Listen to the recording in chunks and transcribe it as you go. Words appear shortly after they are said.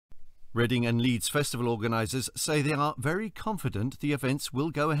Reading and Leeds festival organisers say they are very confident the events will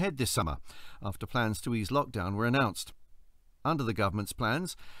go ahead this summer, after plans to ease lockdown were announced. Under the government's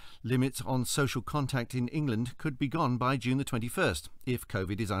plans, limits on social contact in England could be gone by June the 21st, if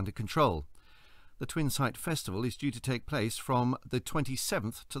COVID is under control. The Twin Site Festival is due to take place from the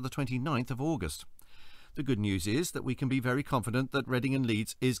 27th to the 29th of August. The good news is that we can be very confident that Reading and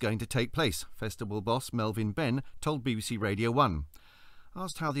Leeds is going to take place, festival boss Melvin Benn told BBC Radio 1.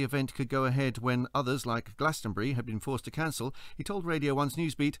 Asked how the event could go ahead when others, like Glastonbury, had been forced to cancel, he told Radio 1's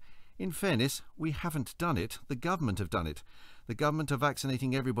Newsbeat, "In fairness, we haven't done it, the government have done it. The government are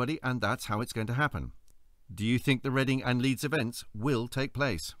vaccinating everybody and that's how it's going to happen." Do you think the Reading and Leeds events will take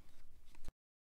place?